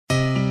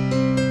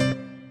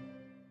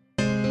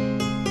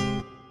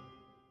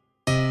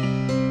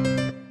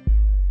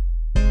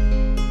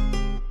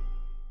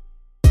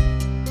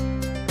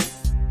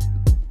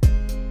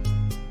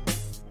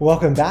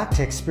Welcome back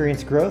to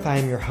Experience Growth. I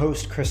am your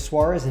host, Chris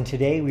Suarez, and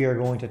today we are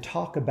going to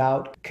talk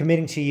about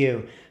committing to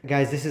you.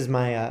 Guys, this is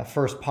my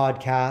first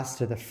podcast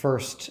of the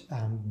first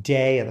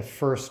day of the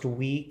first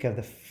week of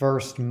the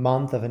first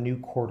month of a new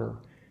quarter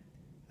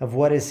of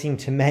what has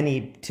seemed to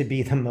many to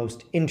be the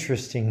most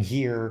interesting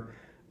year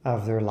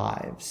of their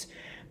lives.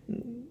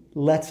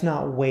 Let's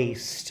not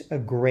waste a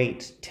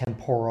great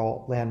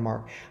temporal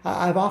landmark.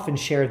 I've often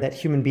shared that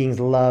human beings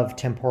love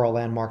temporal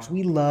landmarks.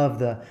 We love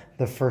the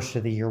first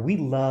of the year. We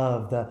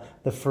love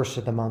the first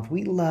of the month.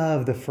 We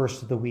love the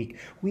first of the week.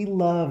 We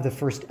love the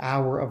first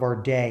hour of our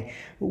day.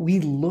 We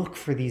look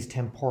for these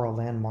temporal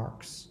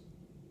landmarks.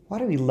 Why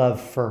do we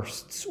love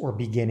firsts or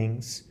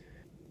beginnings?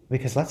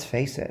 Because let's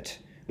face it,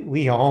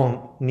 we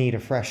all need a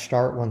fresh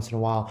start once in a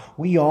while.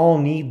 We all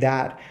need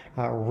that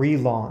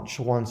relaunch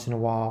once in a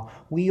while.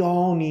 We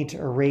all need to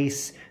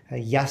erase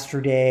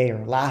yesterday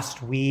or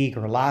last week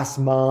or last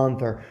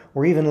month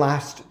or even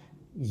last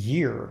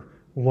year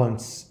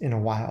once in a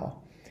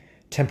while.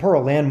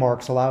 Temporal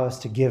landmarks allow us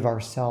to give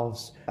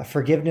ourselves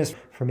forgiveness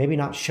for maybe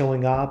not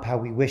showing up how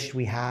we wished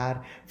we had,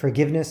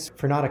 forgiveness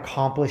for not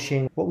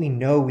accomplishing what we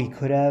know we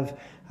could have,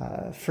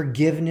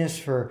 forgiveness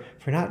for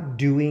not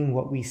doing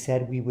what we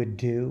said we would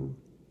do.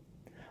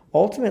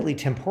 Ultimately,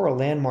 temporal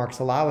landmarks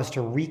allow us to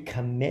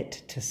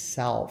recommit to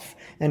self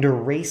and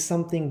erase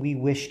something we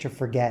wish to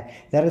forget.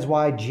 That is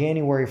why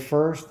January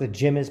 1st, the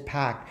gym is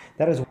packed.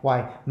 That is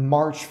why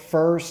March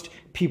 1st,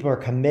 people are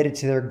committed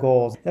to their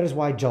goals. That is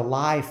why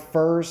July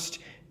 1st,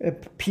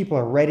 people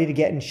are ready to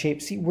get in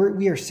shape. See,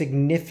 we are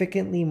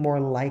significantly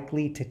more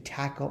likely to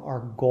tackle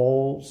our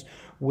goals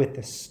with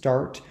the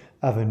start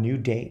of a new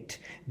date.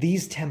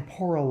 These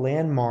temporal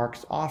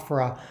landmarks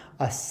offer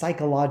a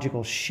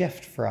psychological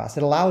shift for us.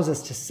 It allows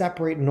us to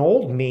separate an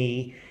old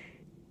me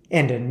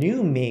and a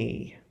new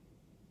me.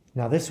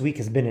 Now, this week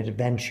has been an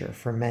adventure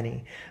for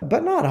many,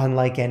 but not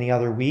unlike any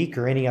other week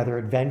or any other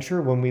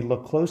adventure when we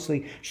look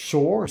closely.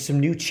 Sure, some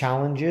new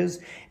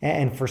challenges,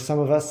 and for some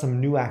of us, some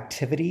new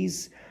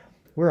activities.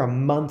 We're a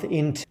month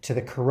into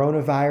the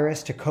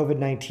coronavirus, to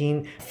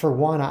COVID-19. For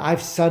one,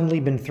 I've suddenly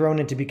been thrown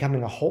into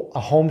becoming a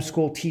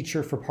homeschool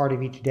teacher for part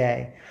of each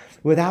day.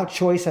 Without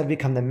choice, I've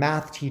become the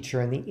math teacher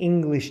and the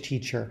English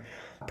teacher.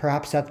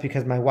 Perhaps that's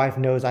because my wife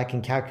knows I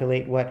can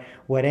calculate what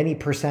any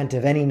percent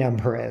of any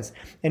number is.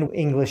 And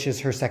English is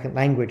her second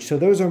language. So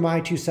those are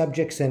my two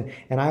subjects, and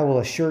I will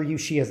assure you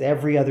she has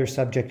every other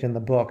subject in the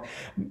book.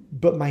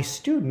 But my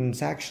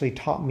students actually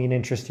taught me an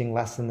interesting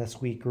lesson this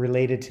week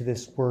related to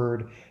this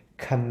word,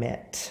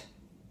 commit.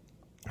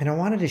 And I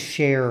wanted to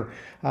share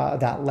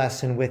that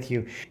lesson with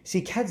you.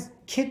 See,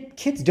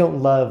 kids don't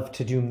love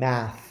to do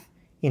math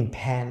in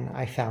pen,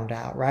 I found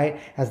out, right?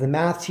 As the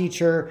math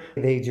teacher,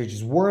 they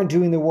just weren't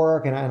doing the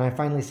work. And I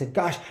finally said,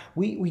 gosh,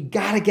 we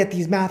got to get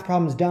these math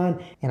problems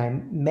done. And I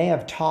may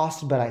have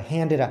tossed, but I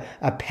handed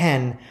a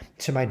pen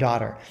to my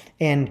daughter.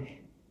 And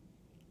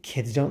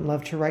kids don't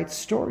love to write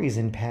stories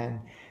in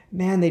pen.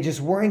 Man, they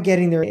just weren't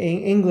getting their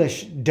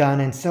English done.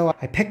 And so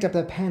I picked up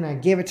the pen, I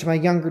gave it to my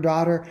younger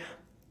daughter,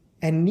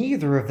 and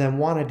neither of them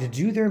wanted to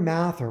do their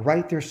math or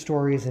write their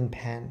stories in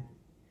pen.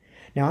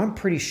 Now, I'm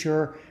pretty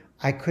sure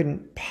I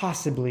couldn't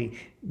possibly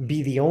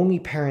be the only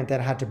parent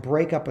that had to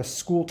break up a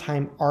school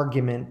time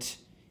argument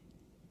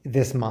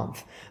this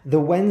month. The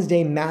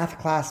Wednesday math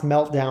class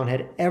meltdown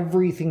had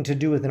everything to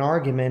do with an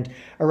argument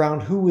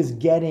around who was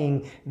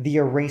getting the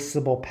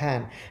erasable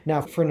pen.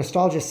 Now, for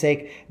nostalgia's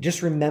sake,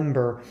 just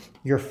remember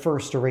your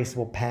first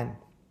erasable pen.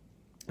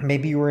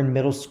 Maybe you were in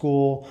middle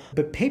school,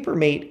 but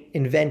Papermate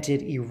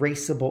invented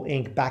erasable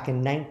ink back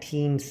in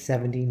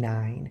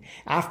 1979.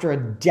 After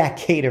a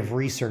decade of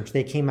research,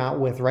 they came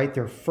out with,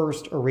 their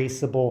first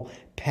erasable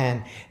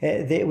pen.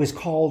 It was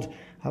called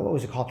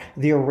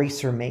The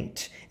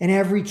Erasermate. And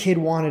every kid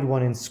wanted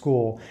one in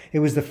school. It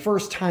was the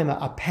first time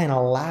a pen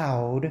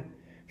allowed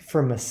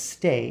for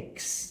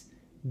mistakes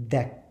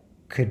that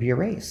could be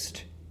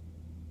erased.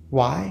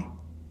 Why?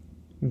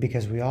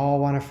 Because we all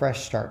want a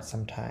fresh start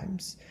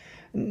sometimes.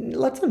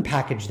 Let's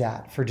unpackage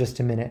that for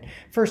just a minute.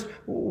 First,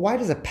 why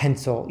does a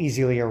pencil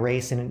easily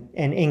erase and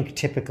ink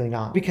typically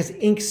not? Because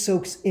ink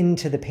soaks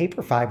into the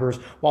paper fibers,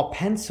 while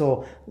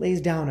pencil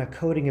lays down a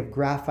coating of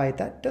graphite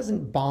that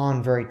doesn't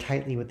bond very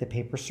tightly with the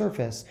paper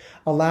surface,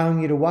 allowing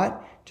you to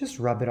what? Just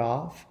rub it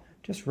off.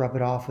 Just rub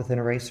it off with an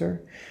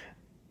eraser.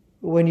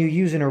 When you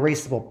use an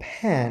erasable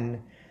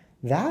pen,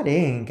 that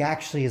ink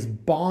actually is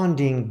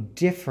bonding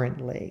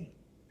differently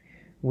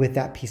with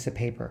that piece of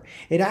paper.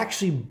 It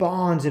actually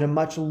bonds in a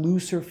much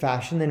looser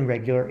fashion than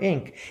regular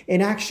ink.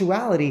 In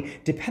actuality,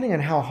 depending on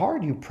how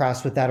hard you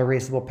press with that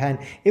erasable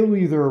pen, it will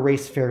either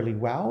erase fairly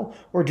well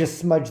or just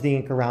smudge the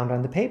ink around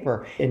on the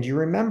paper. And you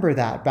remember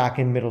that back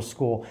in middle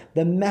school,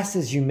 the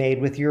messes you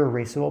made with your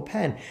erasable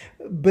pen.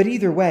 But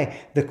either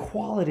way, the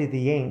quality of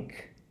the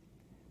ink,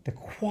 the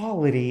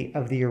quality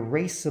of the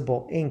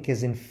erasable ink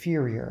is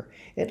inferior.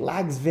 It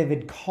lacks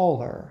vivid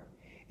color.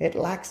 It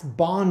lacks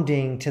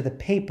bonding to the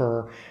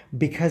paper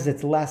because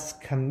it's less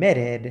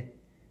committed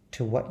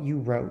to what you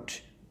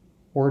wrote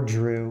or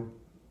drew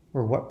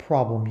or what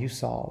problem you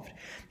solved.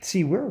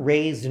 See, we're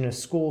raised in a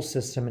school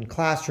system and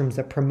classrooms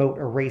that promote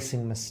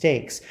erasing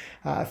mistakes,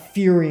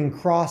 fearing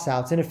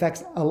crossouts, in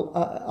effect,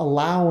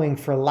 allowing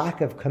for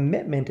lack of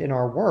commitment in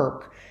our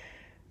work,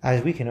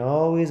 as we can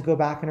always go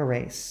back and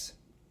erase.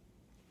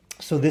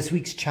 So this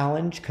week's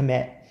challenge,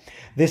 commit.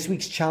 This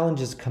week's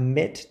challenge is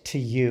commit to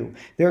you.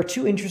 There are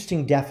two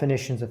interesting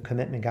definitions of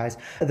commitment, guys.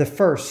 The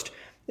first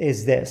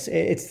is this.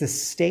 It's the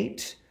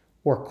state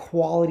or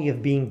quality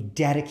of being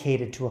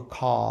dedicated to a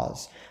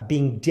cause,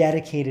 being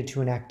dedicated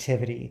to an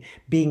activity,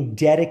 being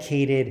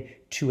dedicated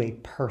to a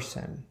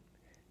person.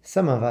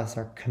 Some of us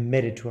are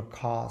committed to a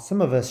cause.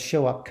 Some of us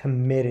show up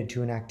committed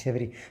to an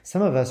activity.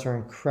 Some of us are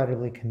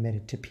incredibly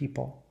committed to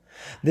people.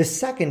 The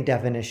second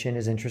definition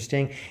is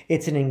interesting.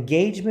 It's an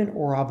engagement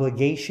or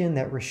obligation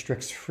that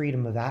restricts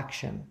freedom of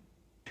action.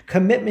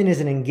 Commitment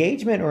is an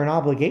engagement or an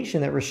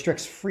obligation that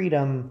restricts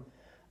freedom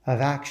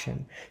of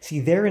action. See,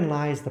 therein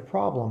lies the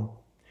problem.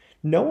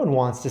 No one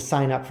wants to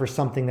sign up for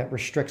something that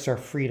restricts our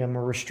freedom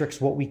or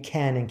restricts what we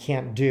can and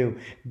can't do.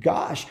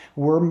 Gosh,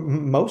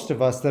 most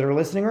of us that are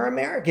listening are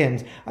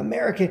Americans.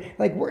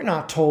 We're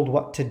not told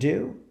what to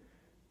do.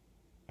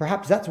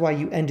 Perhaps that's why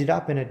you ended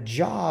up in a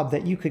job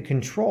that you could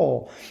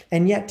control.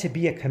 And yet, to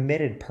be a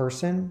committed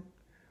person,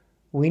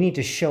 we need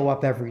to show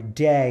up every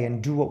day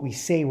and do what we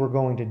say we're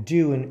going to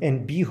do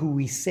and be who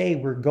we say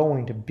we're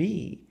going to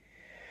be.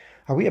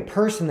 Are we a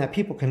person that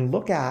people can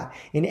look at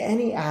in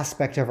any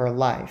aspect of our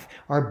life,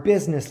 our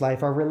business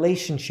life, our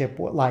relationship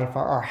life,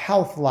 our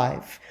health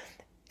life?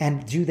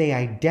 And do they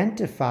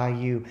identify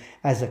you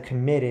as a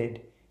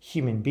committed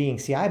human being?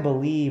 See, I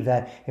believe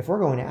that if we're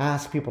going to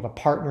ask people to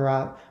partner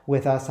up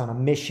with us on a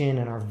mission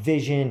and our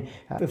vision,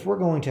 if we're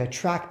going to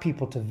attract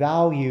people to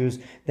values,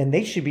 then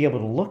they should be able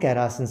to look at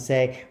us and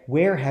say,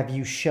 where have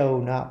you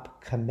shown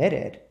up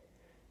committed?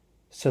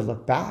 So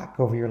look back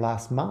over your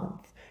last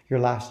month, your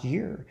last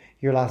year,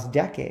 your last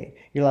decade,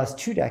 your last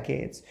 2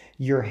 decades,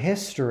 your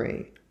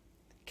history.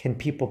 Can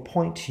people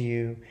point to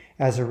you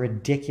as a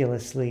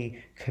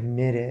ridiculously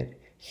committed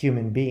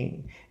human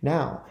being?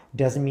 Now,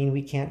 doesn't mean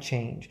we can't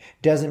change.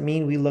 Doesn't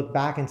mean we look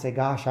back and say,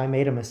 gosh, I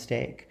made a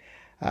mistake.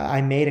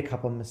 I made a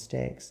couple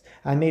mistakes.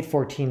 I made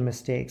 14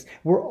 mistakes.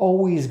 We're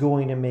always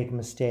going to make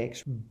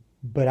mistakes.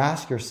 But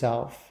ask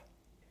yourself,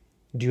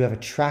 do you have a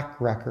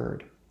track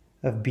record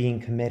of being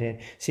committed?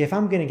 See, if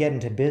I'm going to get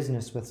into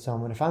business with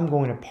someone, if I'm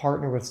going to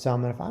partner with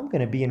someone, if I'm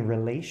going to be in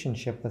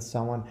relationship with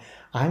someone,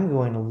 I'm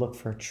going to look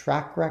for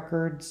track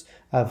records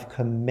of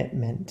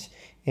commitment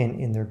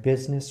in their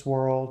business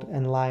world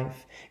and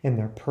life, in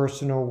their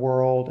personal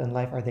world and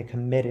life. Are they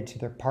committed to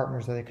their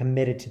partners? Are they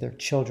committed to their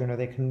children? Are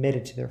they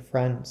committed to their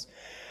friends?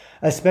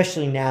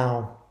 Especially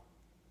now,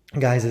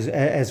 guys,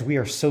 as we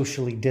are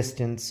socially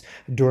distanced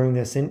during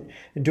this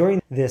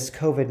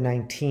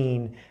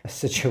COVID-19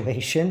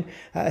 situation,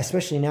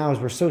 especially now as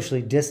we're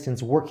socially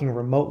distanced, working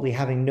remotely,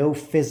 having no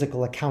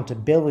physical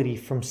accountability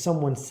from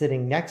someone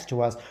sitting next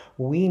to us,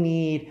 we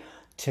need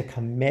to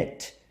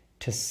commit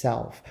to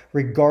self.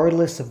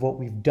 Regardless of what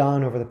we've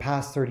done over the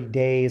past 30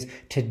 days,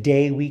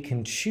 today we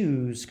can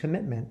choose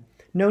commitment.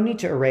 No need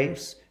to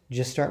erase.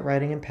 Just start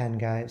writing in pen,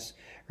 guys.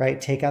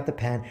 Right? Take out the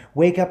pen.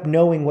 Wake up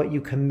knowing what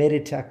you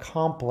committed to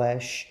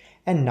accomplish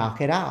and knock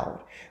it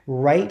out.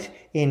 Write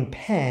in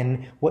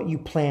pen what you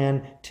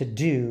plan to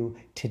do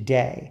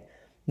today.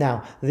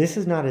 Now, this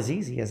is not as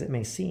easy as it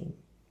may seem.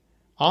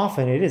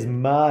 Often it is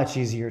much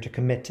easier to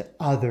commit to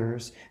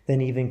others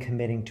than even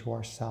committing to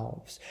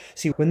ourselves.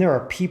 See, when there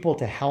are people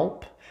to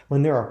help,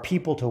 when there are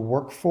people to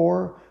work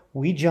for,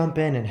 we jump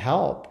in and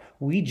help.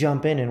 We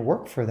jump in and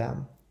work for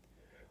them.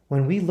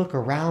 When we look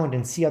around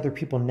and see other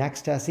people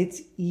next to us,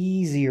 it's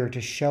easier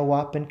to show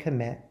up and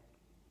commit.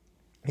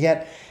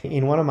 Yet,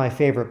 in one of my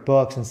favorite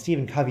books, in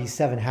Stephen Covey's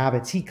 7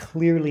 Habits, he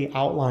clearly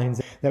outlines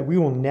that we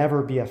will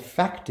never be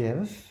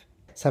effective.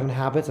 7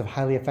 Habits of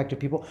Highly Effective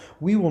People.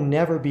 We will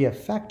never be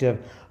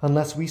effective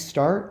unless we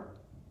start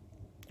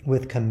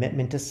with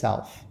commitment to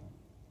self.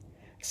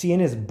 See, in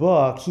his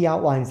book, he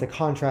outlines the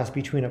contrast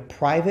between a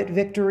private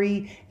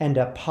victory and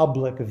a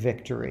public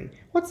victory.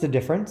 What's the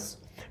difference?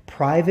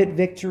 Private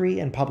victory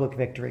and public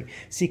victory.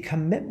 See,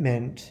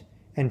 commitment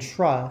and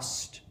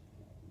trust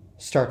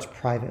starts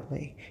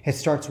privately. It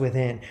starts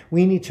within.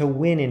 We need to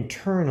win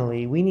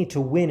internally. We need to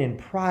win in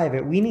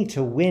private. We need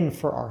to win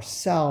for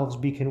ourselves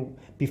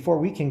before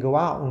we can go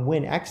out and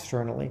win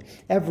externally.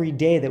 Every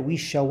day that we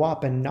show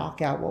up and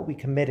knock out what we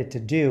committed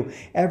to do,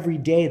 every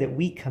day that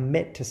we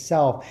commit to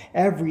self,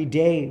 every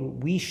day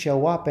we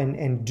show up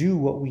and do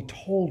what we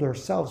told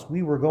ourselves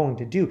we were going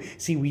to do.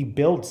 See, we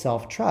build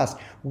self-trust.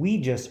 We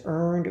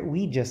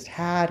just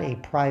had a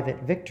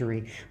private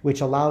victory,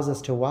 which allows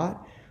us to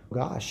what?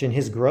 Gosh, in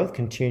his growth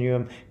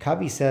continuum,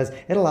 Covey says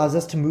it allows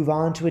us to move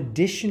on to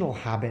additional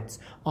habits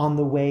on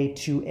the way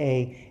to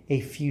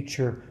a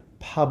future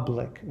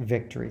public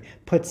victory.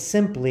 Put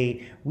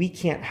simply, we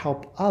can't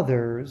help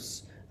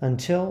others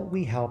until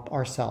we help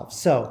ourselves.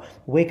 So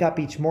wake up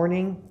each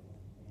morning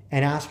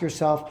and ask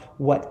yourself,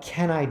 what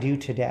can I do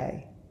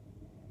today?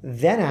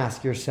 Then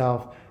ask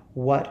yourself,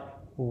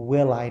 what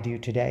will I do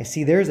today?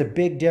 See, there's a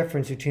big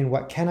difference between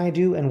what can I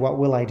do and what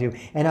will I do.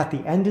 And at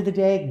the end of the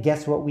day,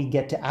 guess what we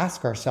get to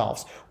ask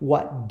ourselves?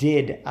 What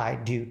did I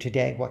do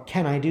today? What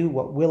can I do?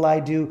 What will I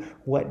do?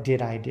 What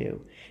did I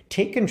do?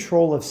 Take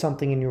control of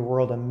something in your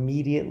world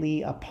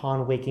immediately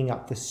upon waking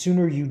up. The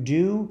sooner you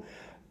do,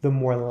 the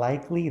more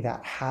likely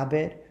that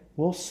habit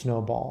will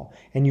snowball,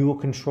 and you will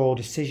control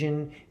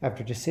decision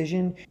after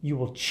decision. You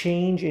will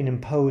change and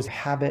impose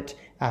habit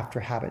after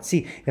habit.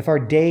 See, if our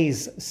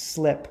days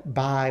slip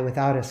by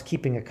without us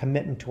keeping a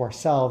commitment to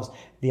ourselves,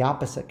 the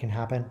opposite can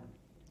happen.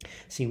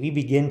 See, we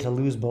begin to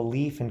lose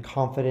belief and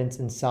confidence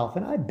in self.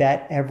 And I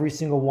bet every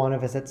single one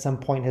of us at some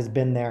point has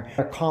been there.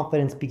 Our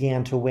confidence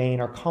began to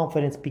wane. Our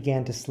confidence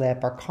began to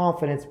slip. Our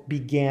confidence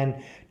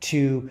began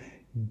to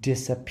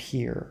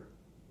disappear.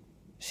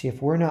 See,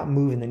 if we're not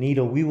moving the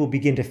needle, we will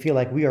begin to feel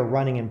like we are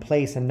running in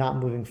place and not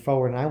moving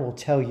forward. And I will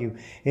tell you,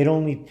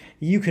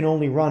 you can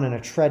only run on a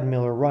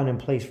treadmill or run in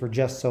place for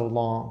just so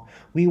long.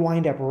 We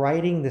wind up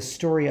writing the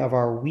story of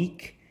our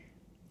week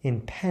in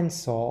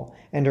pencil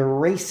and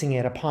erasing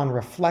it upon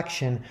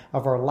reflection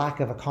of our lack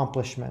of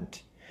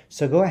accomplishment.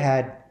 So go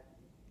ahead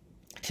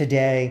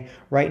today,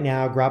 right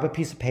now, grab a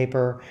piece of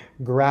paper,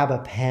 grab a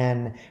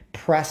pen,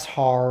 press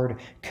hard,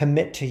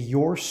 commit to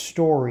your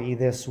story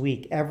this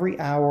week. Every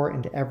hour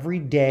and every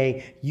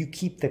day, you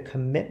keep the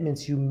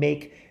commitments you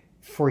make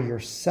for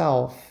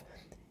yourself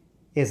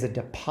is a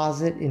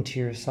deposit into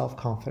your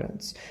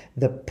self-confidence.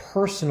 The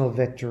personal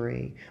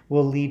victory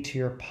will lead to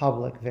your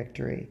public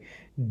victory.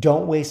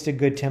 Don't waste a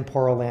good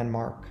temporal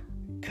landmark.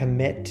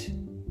 Commit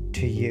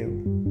to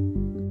you.